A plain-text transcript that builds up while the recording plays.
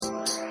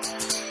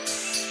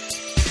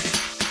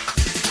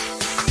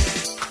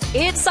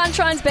It's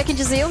Sunshine's Beck and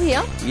Jazeel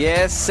here.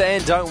 Yes,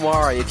 and don't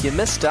worry, if you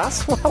missed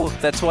us, well,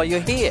 that's why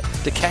you're here,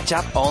 to catch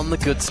up on the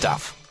good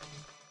stuff.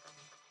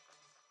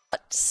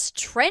 What's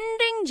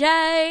trending,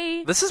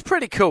 Jay? This is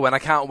pretty cool, and I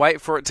can't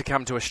wait for it to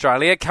come to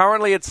Australia.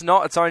 Currently, it's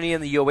not. It's only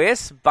in the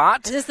US,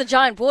 but... Is this the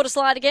giant water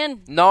slide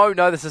again? No,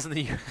 this isn't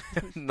the...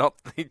 not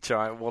the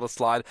giant water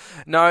slide.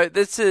 No,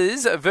 this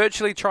is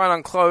virtually trying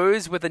on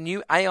clothes with a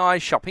new AI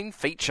shopping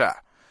feature.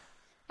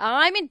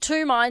 I'm in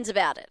two minds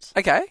about it.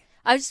 Okay.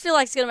 I just feel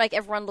like it's going to make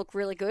everyone look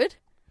really good.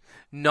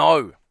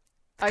 No.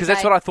 Because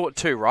that's what I thought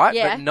too, right?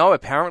 Yeah. But no,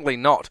 apparently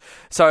not.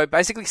 So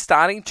basically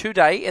starting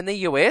today in the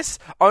US,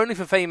 only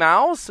for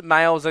females.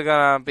 Males are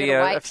going to be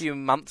a few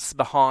months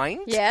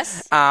behind.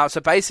 Yes.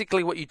 So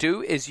basically what you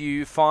do is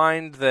you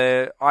find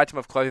the item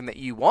of clothing that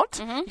you want.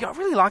 Mm-hmm. You go, I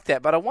really like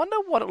that, but I wonder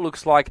what it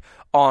looks like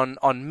on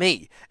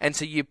me. And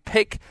so you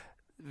pick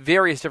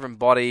various different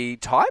body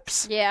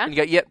types. Yeah. And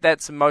you go, yep,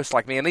 that's most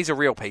like me. And these are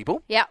real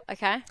people. Yeah,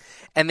 okay.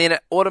 And then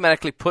it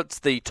automatically puts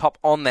the top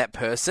on that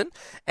person,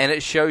 and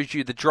it shows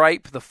you the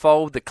drape, the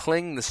fold, the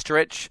cling, the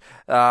stretch,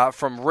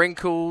 from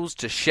wrinkles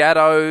to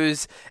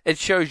shadows. It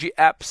shows you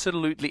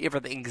absolutely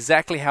everything,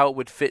 exactly how it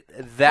would fit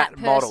that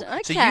model. Okay.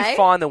 So you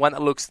find the one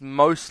that looks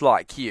most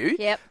like you,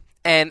 Yep.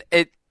 and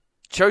it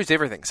shows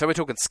everything. So we're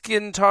talking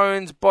skin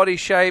tones, body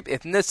shape,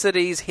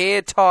 ethnicities,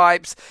 hair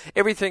types,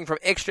 everything from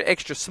extra,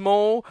 extra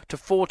small to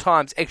 4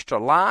 times extra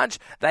large.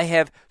 They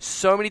have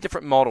so many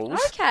different models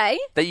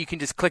that you can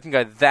just click and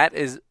go, that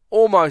is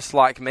almost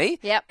like me.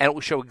 Yep. And it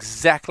will show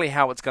exactly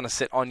how it's going to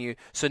sit on you.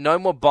 So no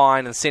more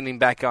buying and sending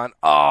back going,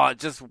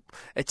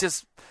 it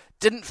just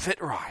didn't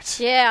fit right.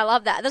 Yeah, I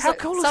love that. How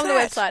cool is some of the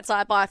that? websites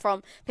I buy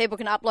from, people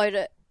can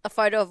upload a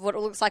photo of what it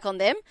looks like on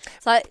them.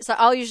 So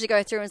I'll usually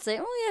go through and say,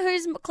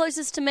 who's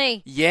closest to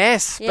me?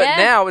 Yes, Yeah.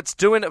 but now it's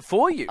doing it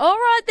for you. All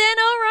right then.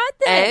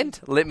 And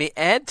let me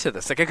add to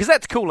this, okay, because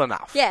that's cool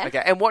enough. Yeah.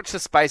 Okay, and watch the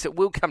space. It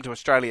will come to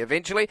Australia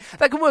eventually.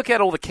 They can work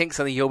out all the kinks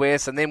in the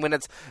US, and then when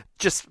it's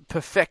just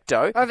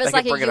perfecto, Or if it's they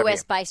like can bring it a over here.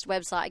 US-based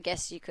website, I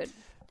guess you could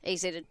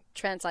easy to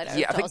translate over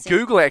Yeah, I to think Aussie.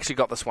 Google actually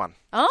got this one.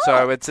 Oh.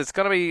 So it's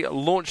going to be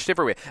launched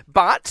everywhere.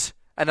 But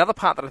another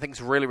part that I think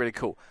is really, really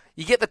cool,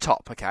 you get the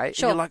top, okay?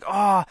 Sure. And you're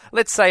like,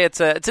 let's say it's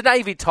a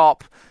navy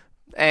top,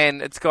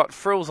 and it's got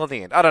frills on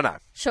the end. I don't know.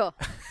 Sure.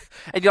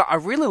 And you're like, I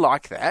really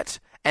like that.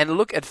 And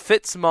look, it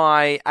fits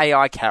my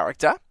AI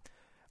character.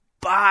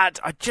 But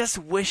I just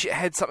wish it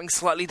had something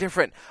slightly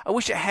different. I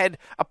wish it had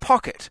a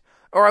pocket.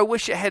 Or I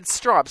wish it had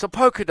stripes or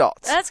polka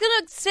dots. That's going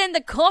to send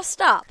the cost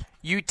up.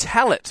 You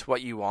tell it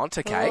what you want,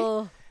 okay?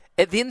 Oh.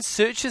 It then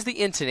searches the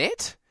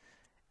internet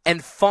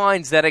and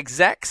finds that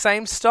exact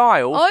same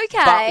style.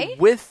 Okay. But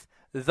with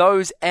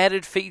those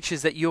added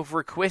features that you've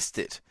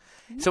requested.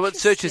 So it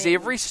searches Interesting.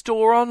 every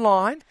store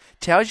online,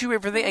 tells you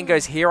everything, and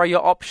goes, here are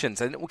your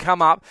options. And it will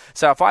come up.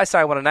 So if I say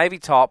I want a navy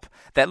top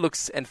that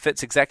looks and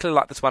fits exactly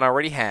like this one I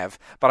already have,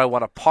 but I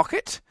want a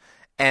pocket,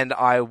 and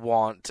I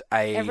want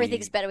a...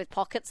 Everything's better with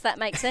pockets. That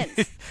makes sense.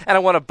 and I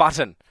want a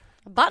button.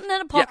 A button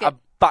and a pocket. Yeah, a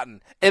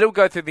button. It'll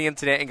go through the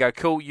internet and go,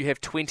 cool, you have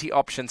 20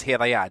 options. Here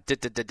they are.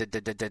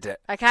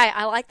 Okay,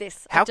 I like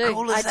this. How I do.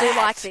 cool is I that? do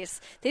like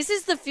this. This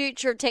is the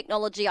future of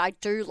technology I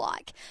do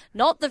like.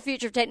 Not the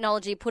future of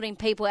technology putting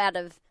people out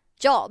of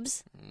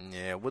jobs.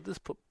 Yeah, would this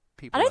put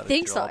people I don't out of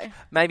think so. jobs?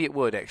 Maybe it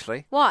would,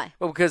 actually. Why?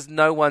 Well, because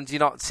you're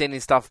not sending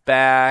stuff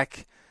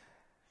back.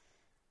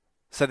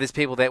 So there's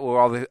people that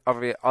will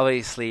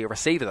obviously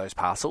receive those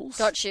parcels.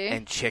 Got you.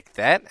 And check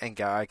that and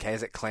go, okay,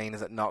 is it clean?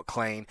 Is it not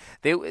clean?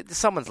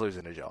 Someone's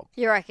losing a job.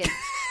 You reckon?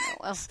 Oh,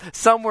 well.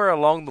 Somewhere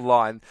along the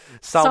line,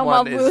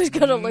 someone was is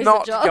gonna lose a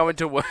not job. going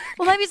to work.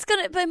 Well, maybe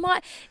it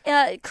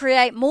might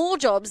create more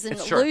jobs than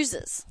It's it true.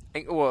 loses.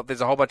 Well,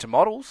 there's a whole bunch of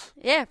models.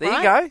 Yeah, There right?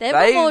 you go. They've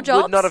got more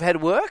jobs. would not have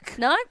had work.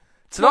 No?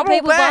 It's not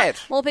all bad.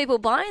 More people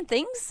buying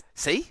things.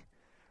 See?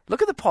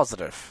 Look at the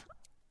positive.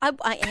 I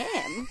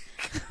am.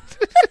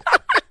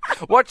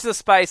 Watch the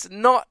space.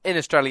 Not in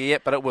Australia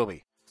yet, but it will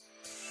be.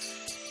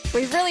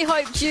 We really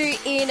hoped you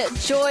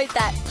enjoyed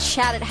that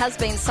chat. It has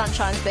been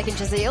Sunshine's Beck and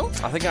Jazeel.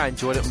 I think I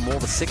enjoyed it more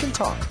the second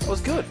time. It was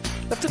good.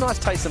 Left a nice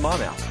taste in my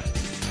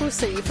mouth. We'll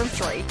see you from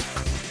 3.